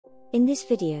In this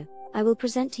video, I will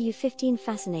present to you 15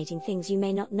 fascinating things you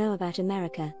may not know about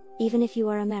America, even if you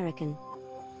are American.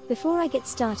 Before I get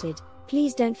started,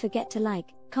 please don't forget to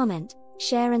like, comment,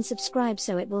 share and subscribe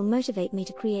so it will motivate me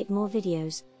to create more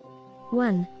videos.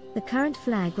 1. The current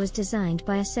flag was designed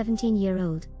by a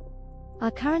 17-year-old.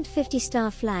 Our current 50-star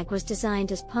flag was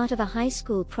designed as part of a high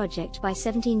school project by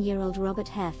 17-year-old Robert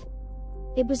Heft.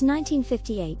 It was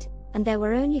 1958, and there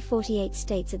were only 48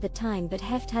 states at the time, but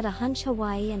Heft had a hunch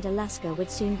Hawaii and Alaska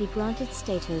would soon be granted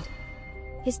statehood.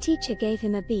 His teacher gave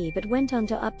him a B but went on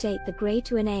to update the grade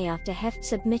to an A after Heft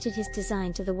submitted his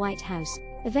design to the White House,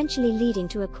 eventually leading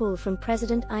to a call from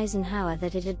President Eisenhower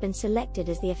that it had been selected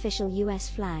as the official U.S.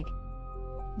 flag.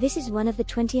 This is one of the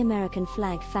 20 American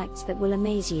flag facts that will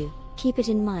amaze you. Keep it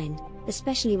in mind,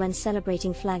 especially when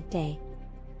celebrating Flag Day.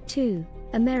 2.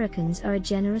 Americans are a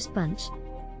generous bunch.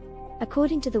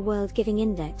 According to the World Giving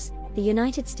Index, the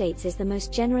United States is the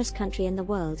most generous country in the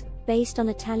world, based on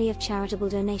a tally of charitable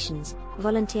donations,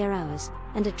 volunteer hours,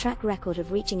 and a track record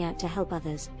of reaching out to help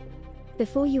others.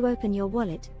 Before you open your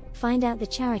wallet, find out the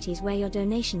charities where your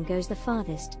donation goes the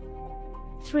farthest.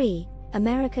 3.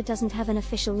 America doesn't have an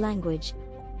official language.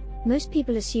 Most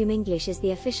people assume English is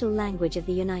the official language of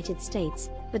the United States,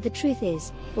 but the truth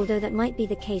is, although that might be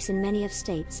the case in many of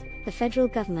states, the federal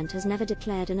government has never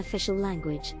declared an official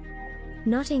language.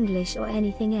 Not English or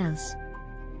anything else.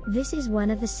 This is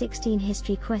one of the 16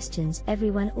 history questions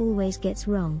everyone always gets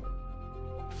wrong.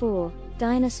 4.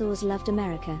 Dinosaurs loved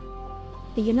America.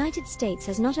 The United States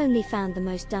has not only found the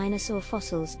most dinosaur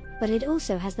fossils, but it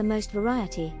also has the most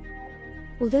variety.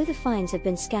 Although the finds have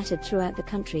been scattered throughout the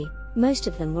country, most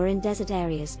of them were in desert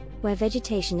areas, where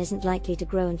vegetation isn't likely to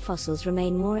grow and fossils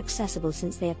remain more accessible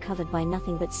since they are covered by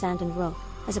nothing but sand and rock,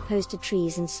 as opposed to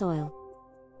trees and soil.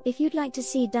 If you'd like to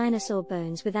see dinosaur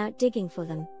bones without digging for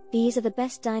them, these are the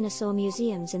best dinosaur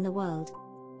museums in the world.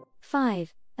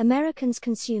 5. Americans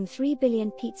consume 3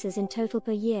 billion pizzas in total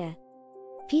per year.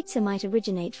 Pizza might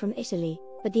originate from Italy,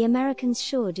 but the Americans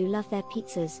sure do love their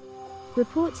pizzas.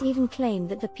 Reports even claim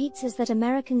that the pizzas that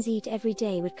Americans eat every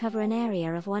day would cover an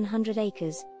area of 100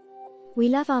 acres. We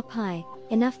love our pie,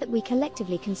 enough that we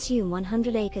collectively consume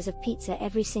 100 acres of pizza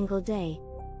every single day.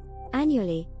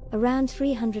 Annually, around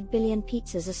 300 billion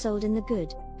pizzas are sold in the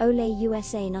good, Ole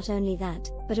USA. Not only that,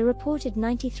 but a reported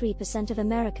 93% of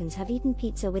Americans have eaten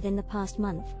pizza within the past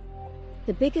month.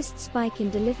 The biggest spike in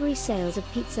delivery sales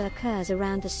of pizza occurs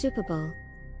around the Super Bowl.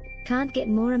 Can't get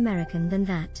more American than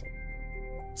that.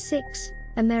 6.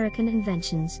 American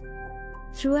inventions.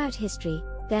 Throughout history,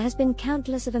 there has been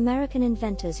countless of American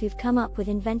inventors who've come up with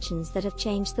inventions that have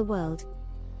changed the world.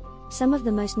 Some of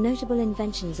the most notable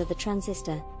inventions are the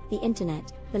transistor, the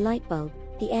internet, the light bulb,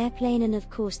 the airplane and of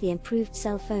course the improved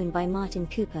cell phone by Martin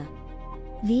Cooper.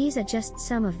 These are just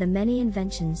some of the many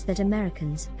inventions that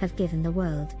Americans have given the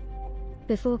world.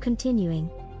 Before continuing,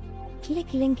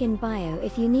 click link in bio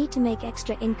if you need to make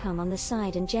extra income on the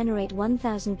side and generate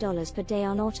 $1,000 per day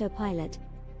on autopilot.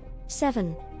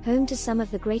 7. Home to some of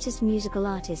the greatest musical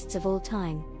artists of all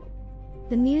time.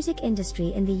 The music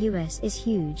industry in the US is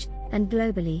huge, and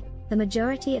globally, the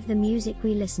majority of the music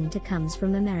we listen to comes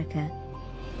from America.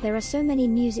 There are so many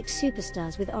music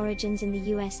superstars with origins in the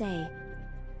USA.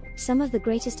 Some of the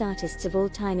greatest artists of all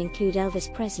time include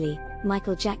Elvis Presley,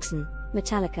 Michael Jackson,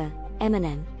 Metallica,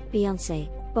 Eminem, Beyoncé,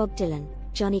 Bob Dylan,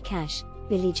 Johnny Cash,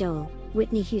 Billy Joel,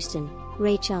 Whitney Houston,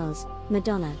 Ray Charles,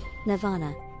 Madonna,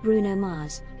 Nirvana, Bruno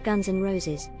Mars, Guns N'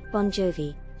 Roses, Bon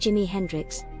Jovi, Jimi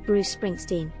Hendrix, Bruce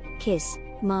Springsteen, Kiss,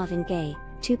 Marvin Gaye,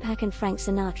 Tupac and Frank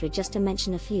Sinatra, just to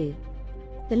mention a few.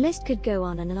 The list could go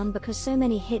on and on because so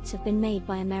many hits have been made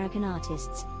by American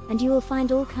artists, and you will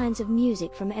find all kinds of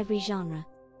music from every genre.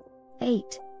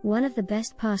 8. One of the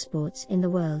best passports in the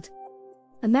world.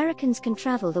 Americans can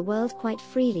travel the world quite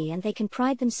freely and they can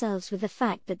pride themselves with the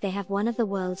fact that they have one of the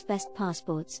world's best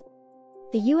passports.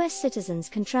 The US citizens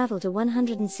can travel to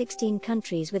 116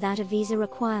 countries without a visa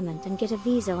requirement and get a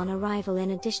visa on arrival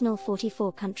in additional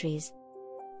 44 countries.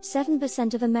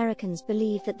 7% of Americans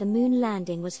believe that the moon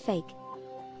landing was fake.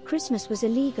 Christmas was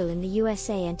illegal in the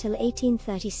USA until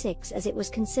 1836 as it was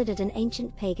considered an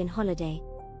ancient pagan holiday.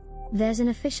 There's an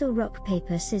official rock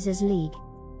paper scissors league.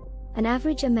 An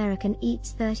average American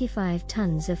eats 35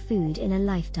 tons of food in a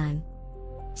lifetime.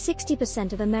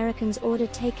 60% of Americans order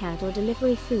takeout or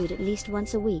delivery food at least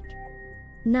once a week.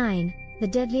 9. The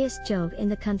deadliest job in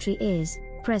the country is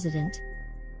president.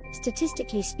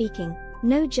 Statistically speaking,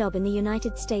 no job in the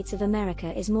United States of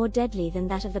America is more deadly than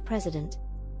that of the president.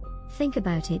 Think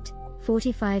about it,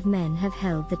 45 men have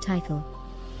held the title.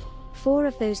 4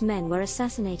 of those men were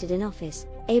assassinated in office: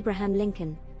 Abraham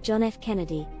Lincoln, John F.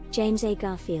 Kennedy, James A.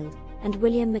 Garfield, and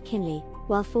William McKinley,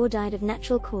 while 4 died of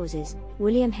natural causes: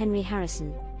 William Henry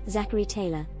Harrison, Zachary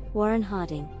Taylor, Warren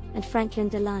Harding, and Franklin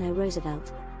Delano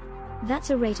Roosevelt. That's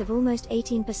a rate of almost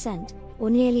 18%, or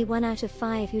nearly 1 out of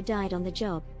 5 who died on the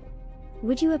job.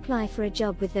 Would you apply for a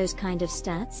job with those kind of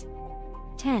stats?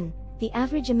 10. The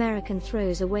average American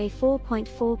throws away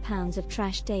 4.4 pounds of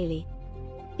trash daily.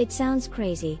 It sounds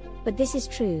crazy, but this is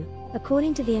true,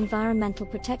 according to the Environmental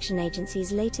Protection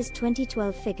Agency's latest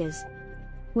 2012 figures.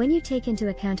 When you take into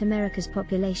account America's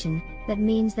population, that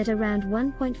means that around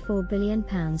 1.4 billion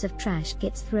pounds of trash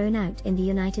gets thrown out in the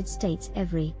United States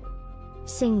every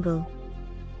single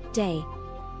day.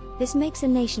 This makes a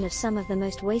nation of some of the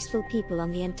most wasteful people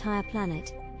on the entire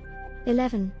planet.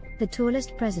 11. The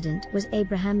tallest president was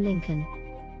Abraham Lincoln.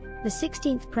 The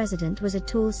 16th president was a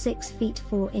tall 6 feet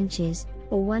 4 inches,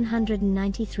 or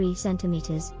 193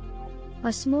 centimeters.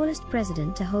 Our smallest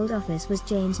president to hold office was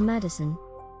James Madison.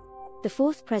 The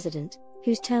 4th president,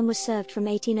 whose term was served from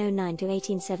 1809 to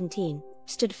 1817,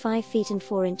 stood 5 feet and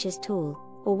 4 inches tall,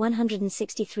 or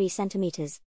 163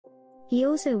 centimeters. He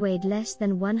also weighed less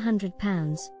than 100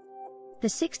 pounds. The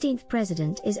 16th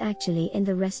president is actually in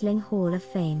the Wrestling Hall of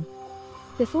Fame.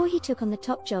 Before he took on the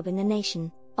top job in the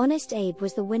nation, Honest Abe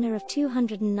was the winner of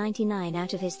 299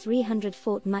 out of his 300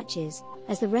 fought matches,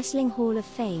 as the Wrestling Hall of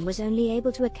Fame was only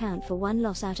able to account for 1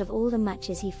 loss out of all the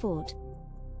matches he fought.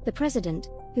 The president,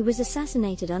 who was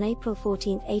assassinated on April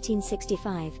 14,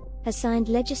 1865, has signed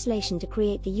legislation to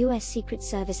create the U.S. Secret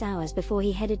Service hours before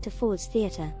he headed to Ford's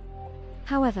Theater.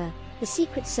 However, the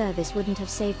Secret Service wouldn't have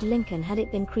saved Lincoln had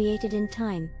it been created in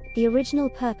time. The original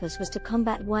purpose was to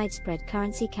combat widespread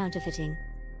currency counterfeiting.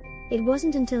 It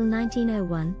wasn't until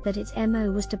 1901 that its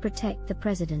MO was to protect the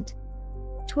president.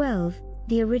 12.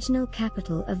 The original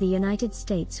capital of the United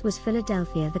States was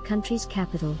Philadelphia. The country's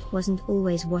capital wasn't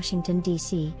always Washington,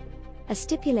 D.C. As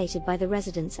stipulated by the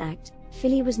Residence Act,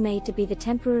 Philly was made to be the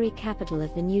temporary capital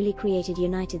of the newly created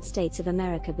United States of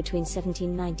America between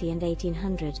 1790 and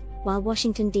 1800, while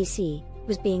Washington, D.C.,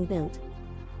 was being built.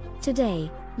 Today,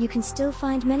 you can still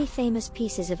find many famous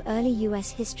pieces of early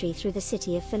U.S. history through the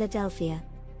city of Philadelphia.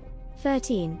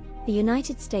 13. The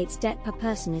United States debt per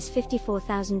person is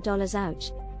 $54,000.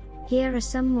 Ouch. Here are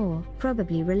some more,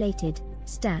 probably related,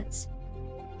 stats.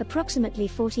 Approximately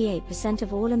 48%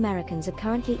 of all Americans are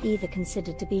currently either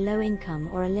considered to be low income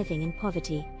or are living in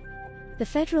poverty. The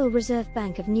Federal Reserve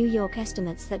Bank of New York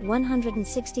estimates that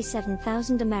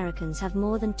 167,000 Americans have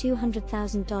more than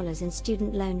 $200,000 in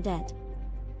student loan debt.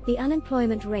 The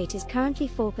unemployment rate is currently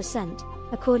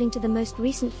 4%, according to the most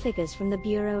recent figures from the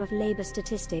Bureau of Labor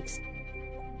Statistics.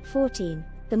 14.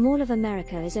 The Mall of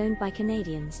America is owned by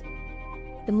Canadians.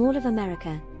 The Mall of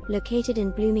America, located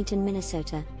in Bloomington,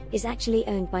 Minnesota, is actually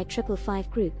owned by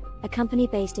 555 Group, a company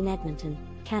based in Edmonton,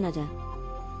 Canada.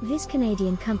 This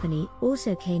Canadian company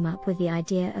also came up with the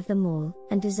idea of the mall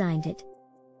and designed it.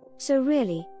 So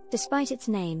really, despite its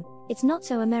name, it's not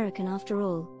so American after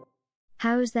all.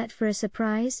 How's that for a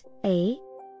surprise, eh?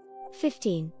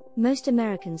 15. Most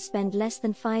Americans spend less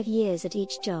than 5 years at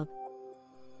each job.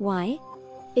 Why?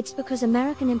 It's because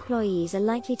American employees are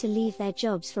likely to leave their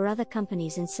jobs for other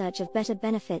companies in search of better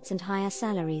benefits and higher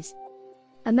salaries.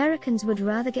 Americans would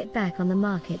rather get back on the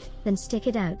market than stick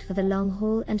it out for the long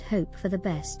haul and hope for the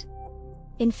best.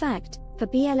 In fact, per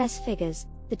BLS figures,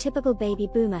 the typical baby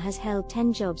boomer has held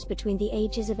 10 jobs between the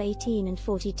ages of 18 and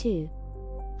 42.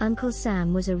 Uncle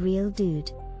Sam was a real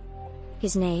dude.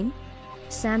 His name?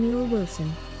 Samuel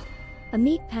Wilson. A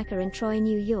meat packer in Troy,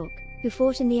 New York, who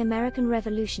fought in the American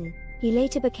Revolution. He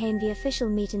later became the official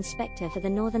meat inspector for the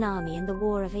Northern Army in the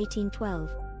War of 1812.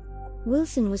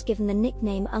 Wilson was given the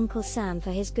nickname Uncle Sam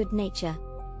for his good nature.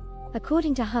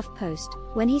 According to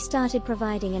HuffPost, when he started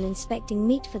providing and inspecting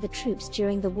meat for the troops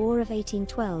during the War of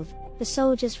 1812, the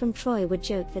soldiers from Troy would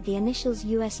joke that the initials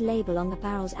US label on the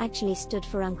barrels actually stood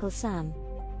for Uncle Sam.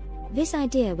 This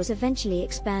idea was eventually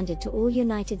expanded to all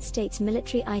United States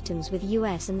military items with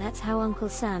US, and that's how Uncle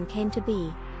Sam came to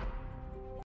be.